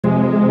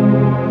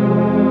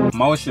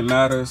Motion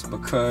matters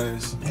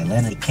because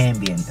Atlanta can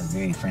be a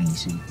very friendly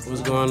city.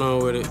 What's going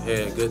on with it?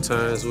 Had good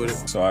times with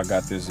it. So I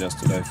got this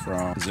yesterday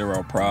from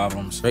Zero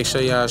Problems. Make sure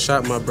y'all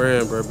shop my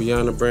brand, bro.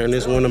 Beyond the brand.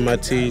 This one of my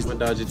tees. My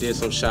dog just did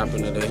some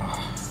shopping today.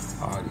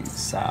 All these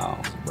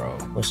sounds, bro.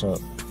 What's up,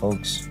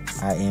 folks?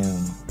 I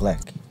am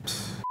black.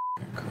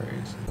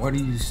 Crazy. Where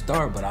do you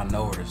start? But I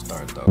know where to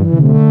start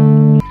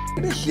though.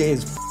 This shit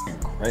is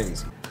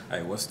crazy.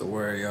 Hey, what's the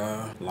word,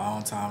 y'all?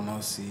 Long time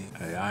no see.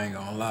 Hey, I ain't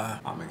gonna lie.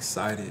 I'm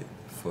excited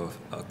for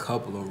a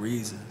couple of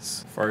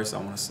reasons. First, I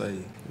want to say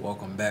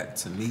welcome back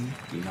to me.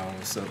 You know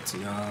what's up to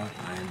y'all.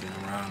 I ain't been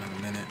around in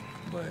a minute,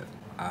 but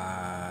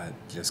I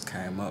just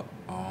came up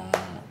on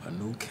a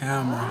new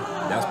camera.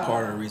 That's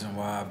part of the reason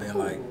why I've been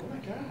like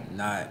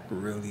not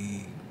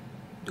really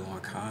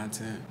doing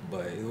content,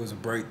 but it was a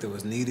break that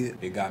was needed.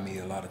 It got me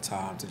a lot of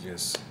time to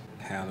just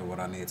handle what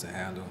I need to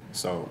handle.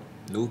 So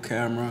new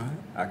camera,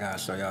 I gotta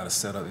show y'all the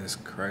setup. It's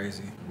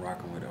crazy. I'm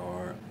rocking with it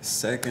hard.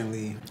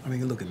 Secondly, I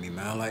mean, look at me,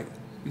 man. Like,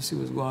 you see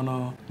what's going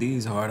on?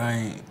 These hard, I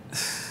ain't,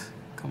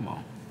 come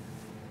on.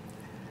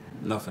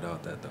 Enough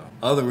about that though.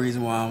 Other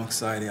reason why I'm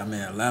excited, I'm in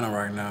Atlanta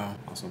right now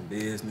on some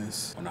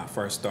business. When I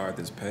first started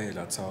this page,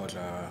 I told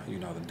y'all, you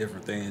know, the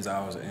different things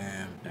I was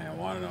in, and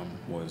one of them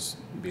was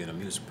being a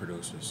music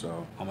producer.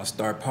 So I'm gonna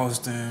start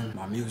posting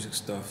my music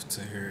stuff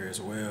to here as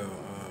well.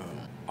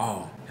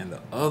 Oh, and the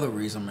other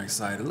reason I'm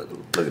excited, look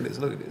at this,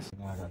 look at this.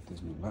 Now I got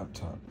this new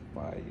laptop,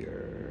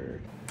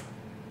 fire.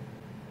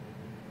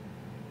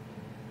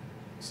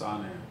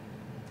 Sign in.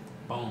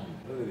 Boom,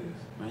 look at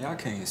this. Man, y'all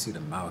can't even see the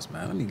mouse,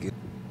 man. Let me get.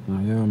 Now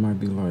y'all might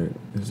be like,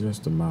 it's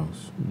just the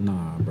mouse.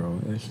 Nah, bro,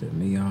 that shit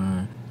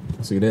neon.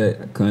 See that?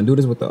 I couldn't do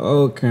this with the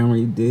old camera.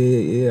 You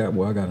did, yeah.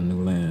 Well, I got a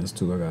new lens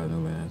too. I got a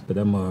new lens, but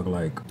that mug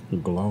like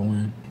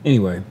glowing.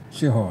 Anyway,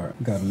 shit hard.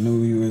 Got a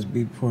new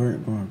USB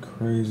port going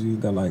crazy.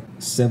 Got like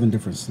 7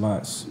 different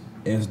slots: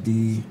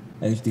 SD,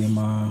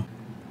 HDMI,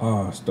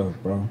 all stuff,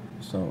 bro.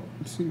 So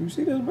you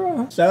see this,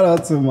 bro? Shout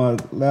out to my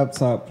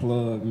laptop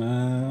plug,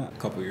 man. A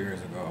couple years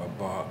ago, I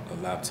bought a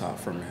laptop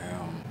from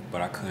him,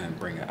 but I couldn't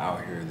bring it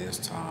out here this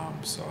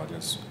time, so I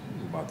just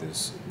bought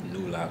this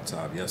new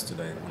laptop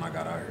yesterday when I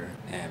got out here.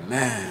 And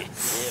man,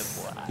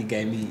 he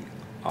gave me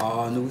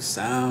all new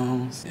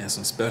sounds and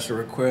some special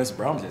requests,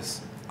 bro.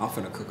 I'm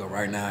finna cook up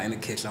right now in the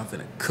kitchen. I'm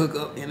finna cook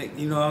up in it,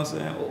 you know what I'm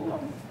saying? Oh,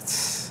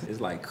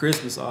 it's like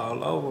Christmas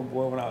all over,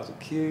 boy, when I was a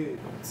kid.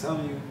 I'm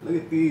telling you, look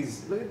at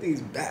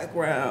these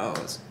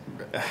backgrounds.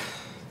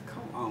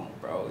 Come on,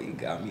 bro, you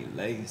got me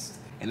laced.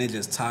 And it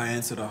just tie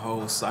into the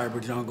whole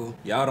cyber jungle.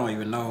 Y'all don't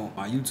even know.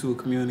 My YouTube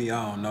community,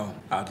 y'all don't know.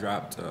 I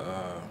dropped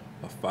a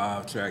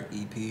 5-track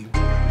EP.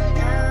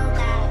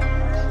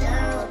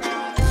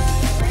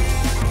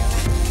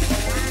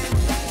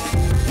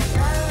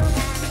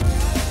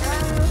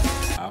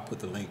 I'll put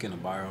the link in the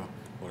bio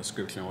or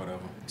description or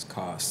whatever. It's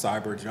called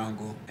Cyber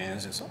Jungle, and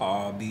it's just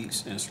all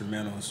beats,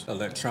 instrumentals,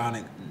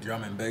 electronic,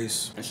 drum and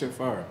bass, and shit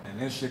fire. And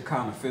this shit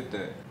kind of fit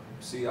that.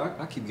 See,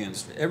 I keep getting,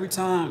 every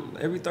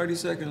 30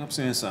 seconds, I'm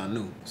saying something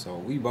new. So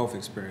we both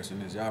experiencing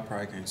this. Y'all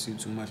probably can't see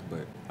too much,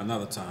 but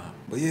another time.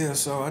 But yeah,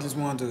 so I just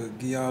wanted to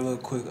give y'all a little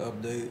quick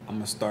update. I'm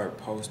gonna start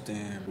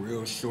posting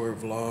real short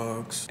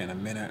vlogs in a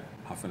minute.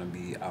 I'm finna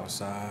be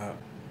outside.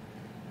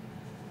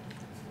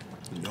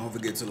 And don't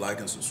forget to like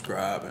and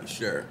subscribe and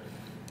share.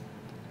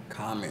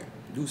 Comment,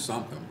 do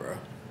something, bro.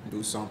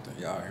 Do something,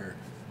 y'all here.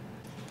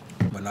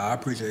 But nah, I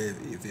appreciate it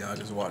if y'all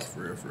just watch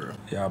for real, for real.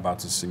 Y'all about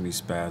to see me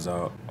spaz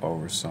out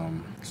over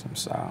some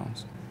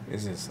sounds.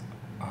 It's just,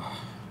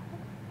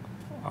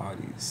 all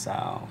these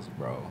sounds,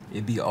 bro.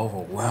 It'd be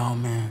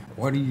overwhelming.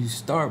 Where do you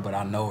start? But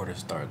I know where to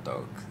start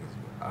though.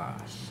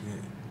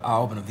 Shit. I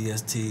opened the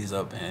VSTs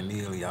up and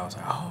immediately I was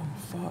like, oh,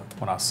 fuck.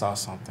 When I saw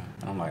something,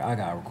 and I'm like, I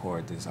gotta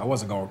record this. I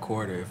wasn't gonna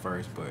record it at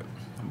first, but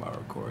I'm about to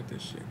record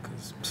this shit,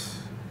 cause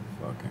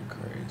fucking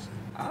crazy.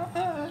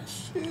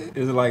 Shit.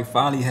 It's like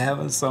finally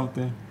having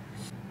something.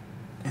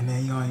 And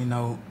then you don't even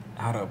know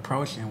how to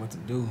approach it and what to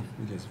do.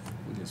 We just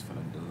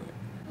finna do it.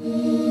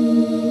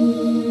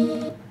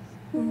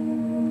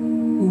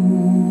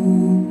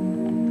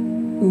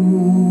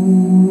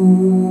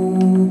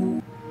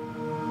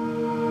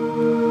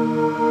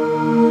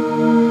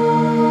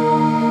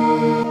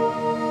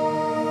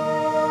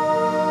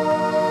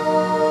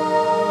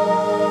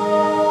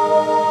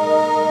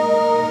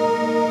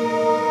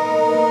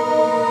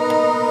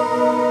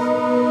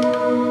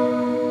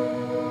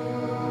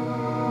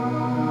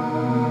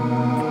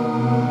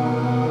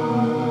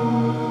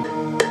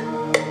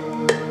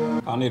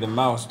 I need a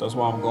mouse, that's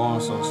why I'm going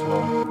so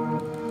slow.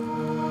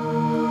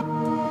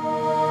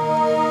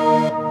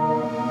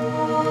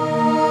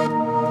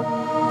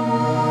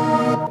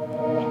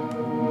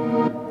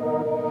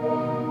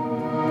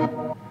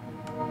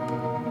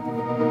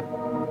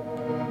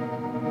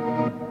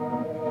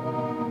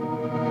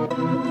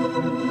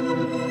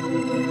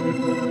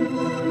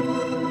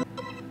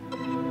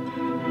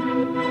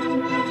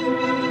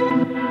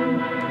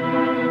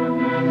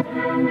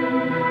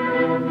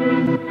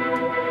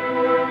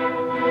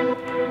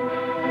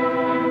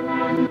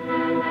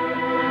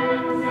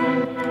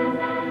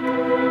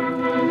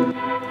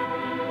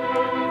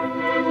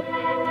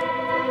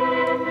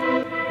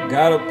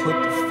 Gotta put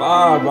the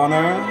 5 on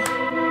her.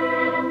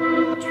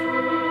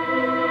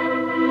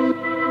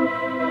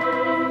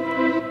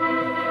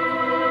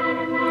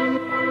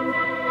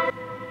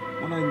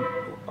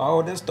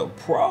 Oh, this the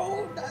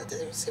pro?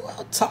 You see what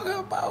I'm talking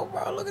about,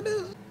 bro? Look at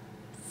this.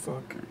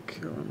 Fucking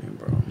killing me,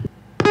 bro.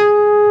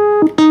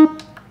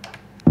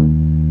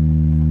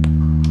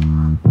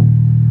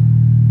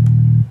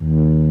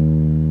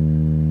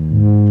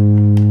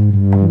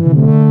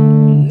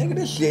 Nigga,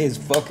 this shit is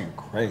fucking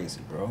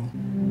crazy, bro.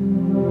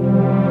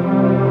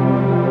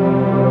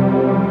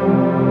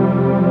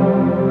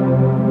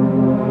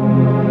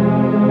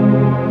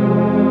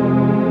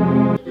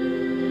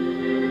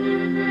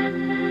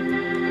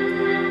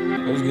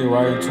 Let's get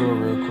right into it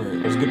real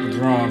quick. Let's get the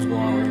drums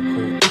going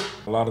real quick.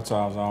 A lot of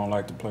times I don't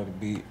like to play the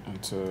beat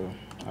until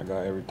I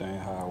got everything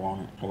how I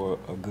want it, or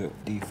a good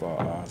default,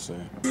 I'd say.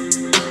 I don't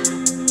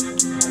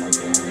like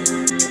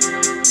that.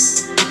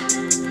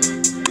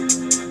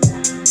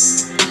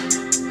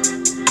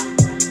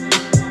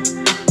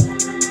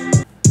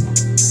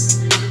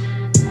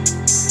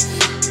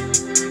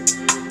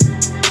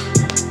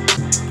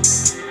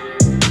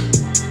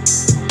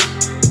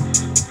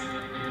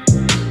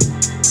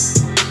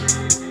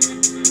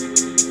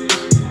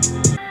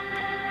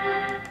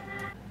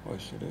 What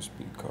should this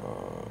be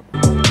called?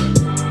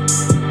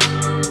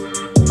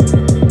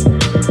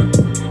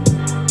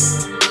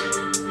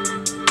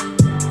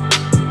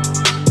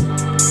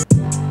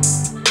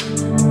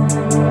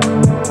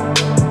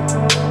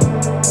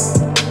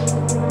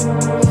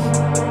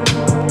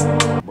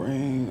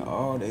 Bring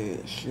all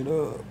that shit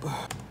up.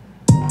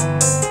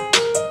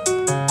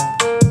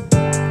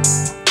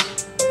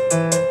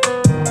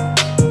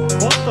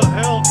 What the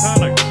hell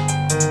kind of...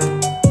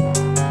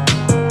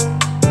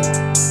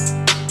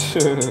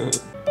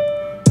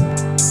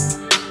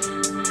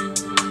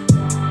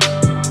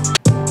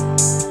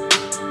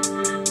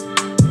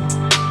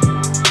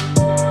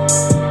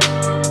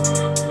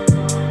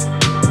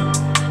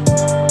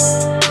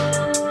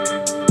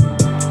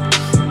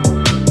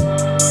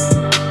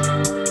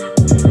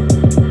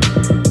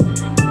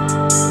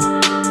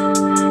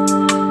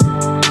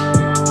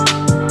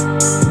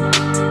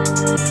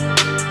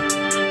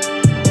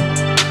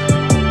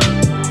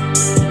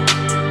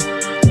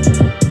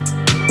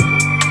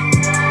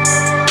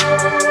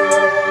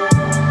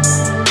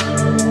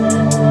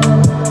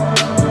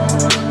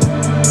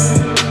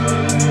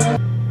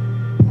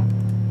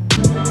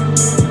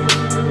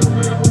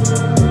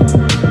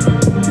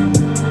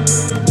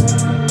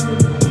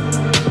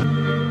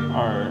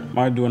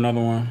 Might do another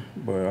one,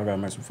 but I gotta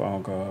make some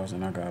phone calls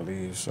and I gotta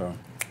leave, so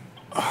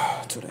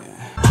to the end.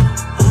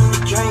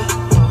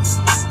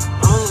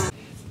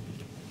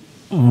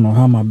 I don't know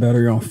how my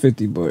battery on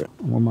 50, but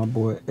I'm with my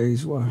boy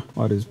Ace. Why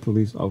this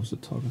police officer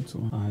talking to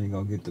him? I ain't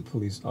gonna get the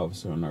police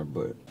officer on there,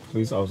 but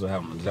police officer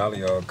having a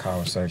jolly old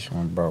conversation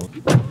with bro.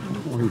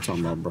 What are you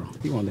talking about, bro?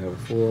 He wanted to have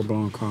a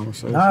full-blown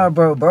conversation. Nah,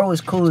 bro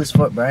was cool as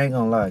fuck, bro. I ain't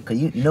gonna lie. Cause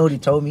you know what he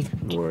told me?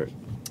 What?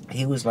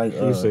 He was like,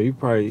 He said you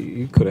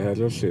could have had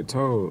your shit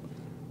told.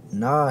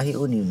 Nah, he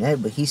wouldn't even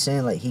that, but he's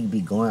saying like he'd be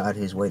going out of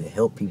his way to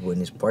help people in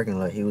this parking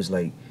lot. He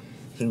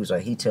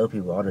tell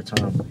people all the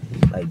time,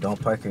 like,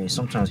 don't park here. And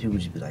sometimes people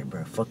just be like,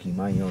 bro, fuck you,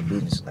 mind your own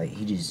business. Like,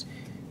 he just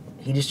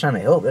trying to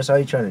help. That's all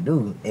he trying to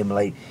do. And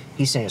like,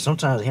 he's saying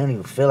sometimes he don't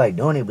even feel like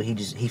doing it, but he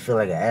feel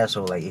like an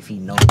asshole. Like, if he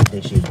know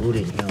that shit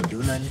booted and he don't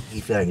do nothing,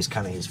 he feel like it's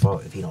kind of his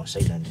fault if he don't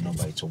say nothing to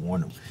nobody to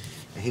warn him.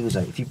 And he was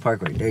like, if you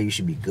park right there, you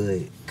should be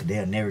good, because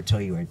they'll never tell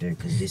you right there,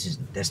 because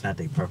that's not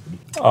their property.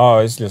 Oh,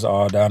 it's just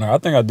all down there. I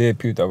think I did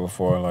puke that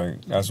before.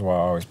 Like, that's why I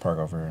always park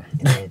over here.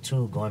 And then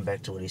too, going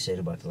back to what he said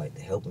about the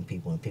helping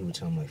people and people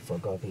tell him like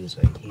fuck off. He was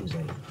like,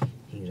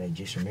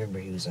 just remember,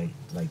 he was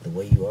like the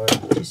way you are,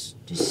 just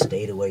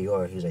stay the way you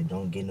are. He was like,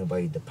 don't give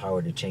nobody the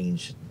power to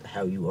change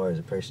how you are as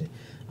a person.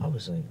 I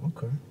was like,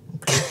 okay.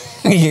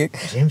 Yeah.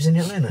 Jim's in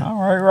Atlanta.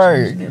 All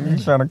right. You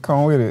trying to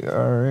come with it.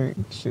 All right.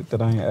 Shit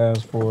that I ain't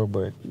asked for,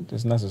 but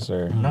it's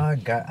necessary. No, I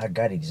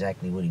got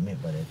exactly what he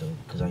meant by that though.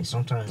 Cause like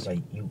sometimes like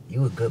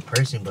you a good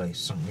person, but like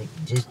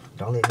just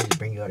don't let niggas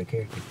bring you out of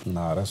character.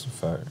 Nah, that's a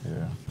fact.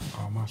 Yeah.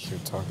 All my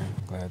shit talking.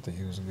 Glad that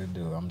he was a good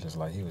dude. I'm just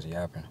like he was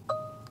yapping,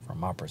 from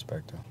my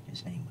perspective.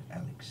 His name was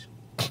Alex.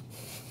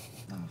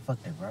 Nah,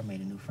 fuck that, bro. I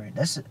made a new friend.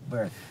 That's it,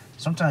 bro.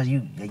 Sometimes you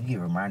get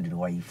reminded of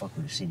why you fuck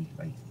with a city.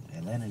 Like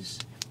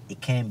it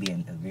can be a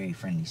very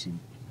friendly city.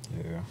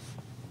 Yeah,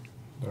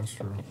 that's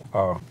true.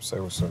 Oh, say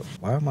what's up.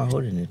 Why am I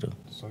holding it though?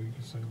 So you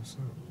can say what's up.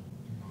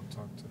 You know,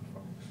 talk to the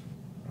folks.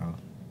 Oh.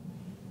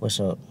 What's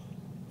up,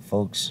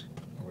 folks?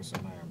 What's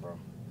your name, bro?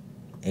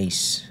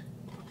 Ace.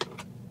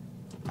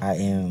 I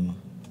am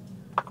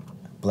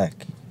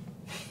black.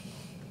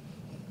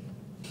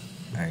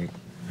 Alright.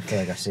 I feel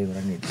like I said what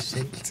I need to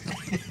say.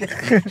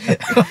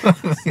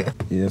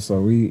 Yeah,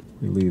 so we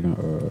leaving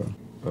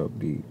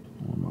Upbeat,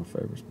 one of my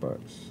favorite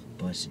spots.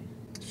 Bussing.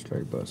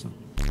 Straight bussing.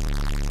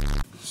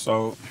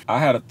 So I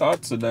had a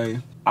thought today.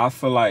 I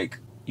feel like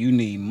you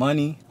need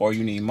money or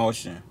you need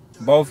motion.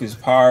 Both is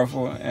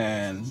powerful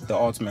and the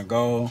ultimate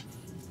goal.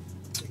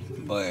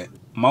 But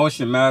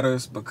motion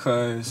matters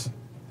because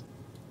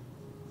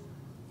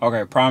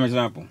Okay, prime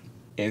example.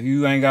 If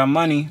you ain't got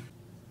money,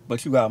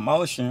 but you got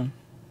motion,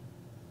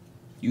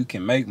 you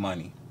can make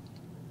money.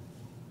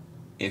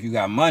 If you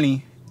got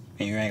money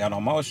and you ain't got no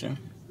motion,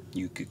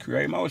 you could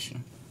create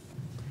motion.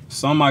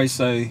 Some might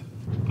say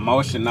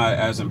motion not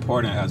as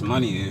important as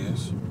money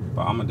is,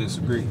 but I'm gonna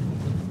disagree.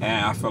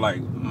 And I feel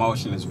like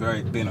motion is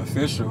very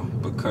beneficial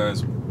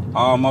because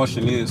all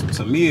motion is,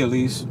 to me at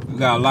least, you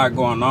got a lot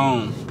going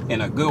on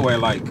in a good way.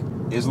 Like,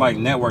 it's like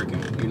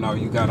networking. You know,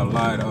 you got a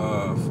lot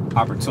of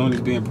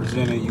opportunities being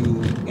presented,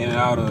 you in and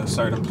out of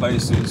certain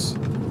places,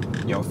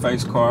 your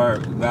face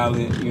card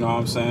valid, you know what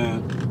I'm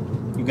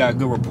saying? You got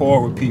good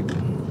rapport with people.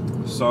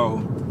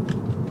 So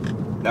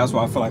that's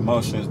why I feel like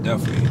motion is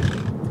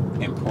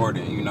definitely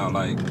important. You know,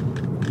 like,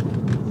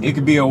 it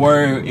could be a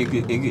word,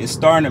 it's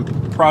starting to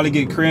probably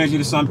get cringy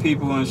to some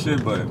people and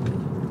shit, but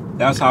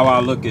that's how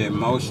I look at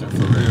motion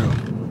for real.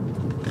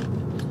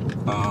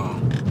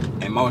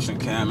 And motion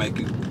can make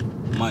you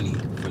money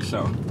for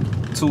sure.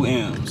 2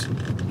 M's,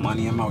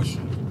 money and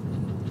motion.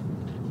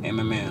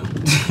 MMM.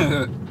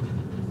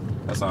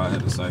 That's all I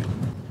had to say.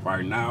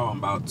 Right now I'm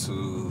about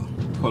to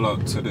pull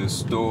up to this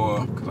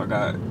store because I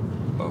got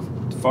a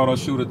photo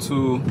shoot or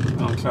 2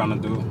 that I'm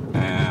trying to do,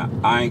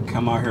 and I ain't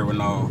come out here with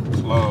no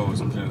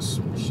clothes. I'm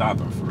just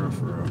shopping for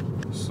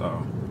real.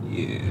 So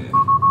yeah.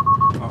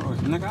 Oh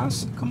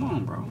nigga, come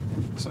on, bro.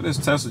 So this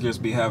Tesla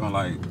just be having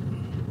like,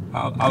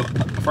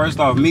 first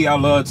off, I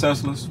love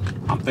Teslas.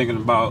 I'm thinking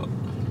about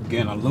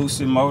getting a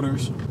Lucid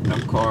Motors.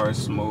 Them cars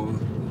smooth.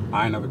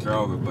 I ain't never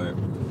drove it, but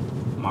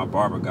my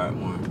barber got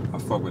one. I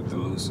fuck with the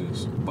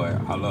Lucids, but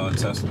I love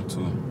Tesla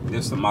too.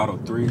 This is the Model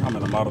 3. I'm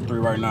in the Model 3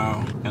 right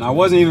now. And I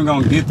wasn't even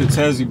gonna get the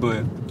Tesla,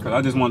 but because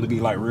I just wanted to be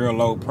like real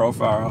low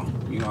profile,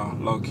 you know,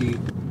 low key.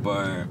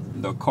 But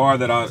the car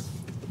that I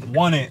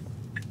wanted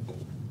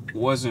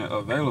wasn't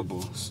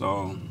available.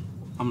 So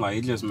I'm like,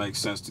 it just makes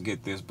sense to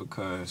get this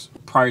because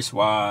price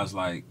wise,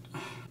 like,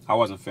 I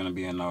wasn't finna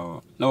be in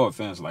no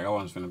offense, like I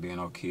wasn't finna be in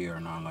no Kia or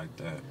nothing like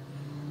that.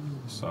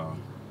 So,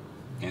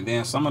 and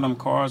then some of them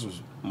cars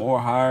was more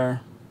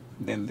higher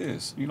than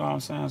this, you know what I'm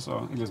saying?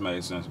 So it just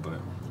made sense, but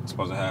I'm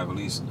supposed to have at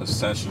least a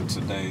session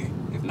today.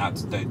 If not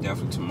today,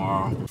 definitely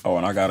tomorrow. Oh,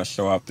 and I gotta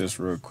show out this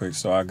real quick.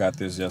 So I got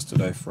this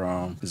yesterday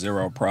from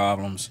Zero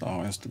Problems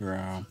on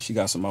Instagram. She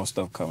got some more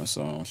stuff coming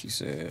soon. She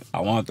said,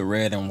 I want the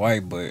red and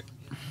white, but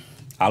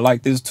I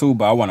like this too,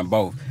 but I want them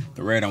both.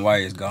 The red and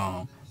white is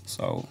gone.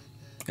 So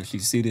if she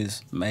see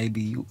this,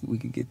 maybe we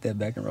could get that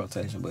back in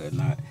rotation, but if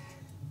not,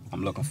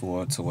 I'm looking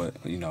forward to what,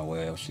 you know, what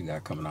else she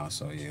got coming out,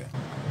 so yeah.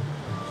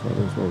 So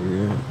that's what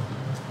we at.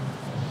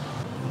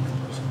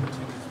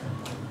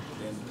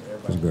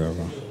 What's good,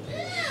 bro?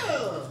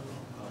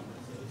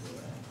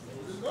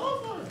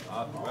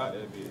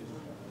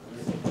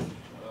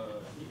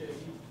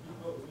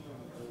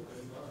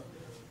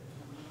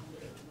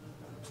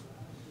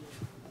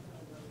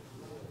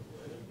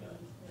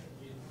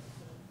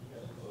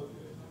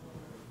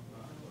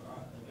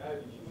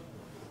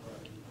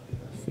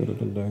 Fit of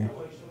the day.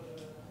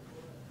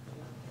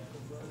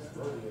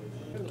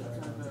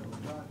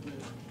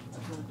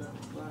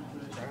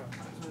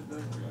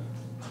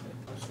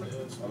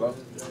 Hello?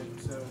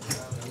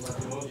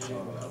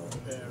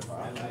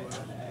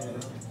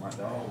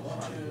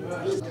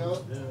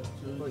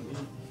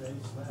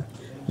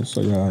 Just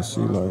so y'all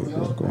see like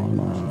what's going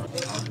on.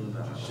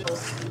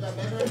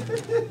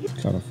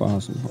 Try to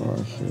find some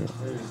hard shit.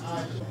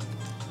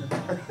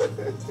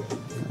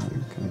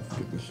 Can't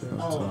forget this shit.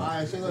 Oh,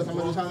 alright, say less. How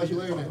many times you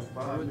learning it?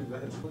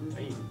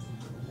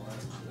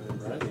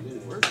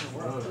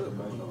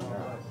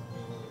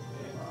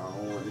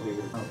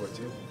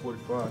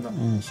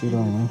 Man, shit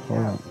on, hold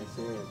on.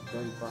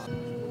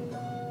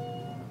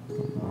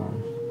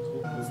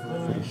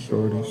 For the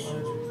shorties.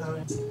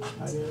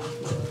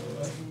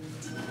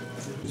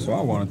 So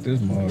I wanted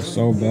this mug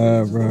so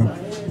bad, bro.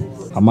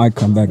 I might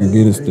come back and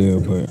get it still,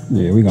 but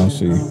yeah, we gonna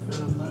see. A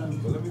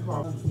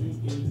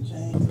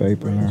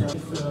vape in there.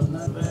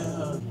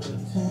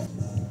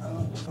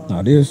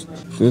 Now this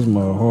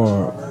mug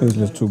hard. It's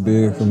just too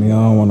big for me. I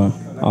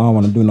don't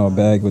wanna do no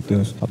bag with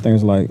this. I think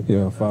it's like,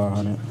 yeah,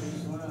 500.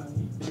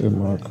 This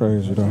mug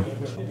crazy though.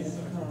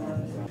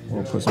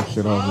 We'll put some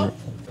shit over it.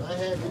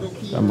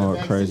 That mug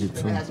crazy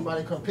too.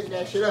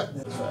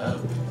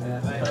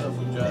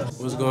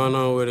 What's going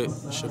on with it?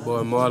 It's your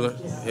boy Marlon.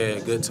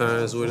 Had good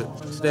times with it.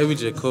 Today we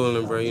just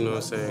cooling, bro, you know what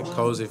I'm saying?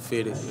 Cozy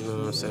fitted, you know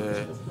what I'm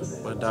saying?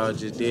 My dog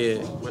just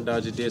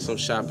did some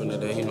shopping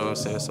today, you know what I'm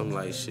saying? Some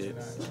light shit.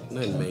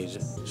 Nothing major.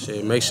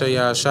 Shit, make sure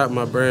y'all shop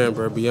my brand,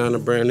 bro. Beyond the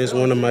Brand. This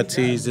one of my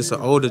tees. This an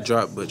older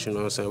drop, but you know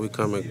what I'm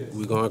saying?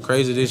 We going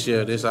crazy this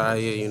year. This out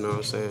here, you know what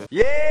I'm saying?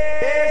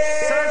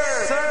 Yes, sir.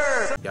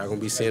 Y'all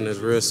gonna be seeing us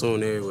real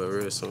soon everywhere,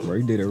 real soon. Bro,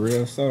 you did it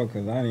real subtle,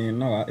 because I didn't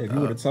know. If you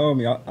would have told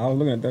me, I was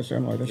looking at that shit,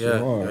 I'm like, that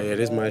shit hard. Yeah,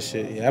 this my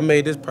shit. Yeah, I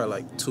made this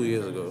probably like 2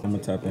 years ago. I'm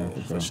gonna tap in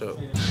for sure.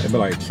 It be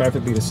like,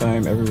 traffic be the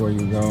same everywhere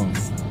you go.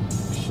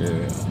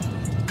 Shit,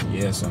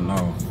 yes or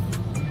no.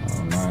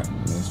 Not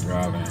this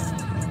driving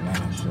and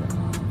that shit.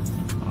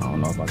 I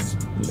don't know if I can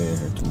live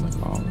here too much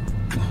longer.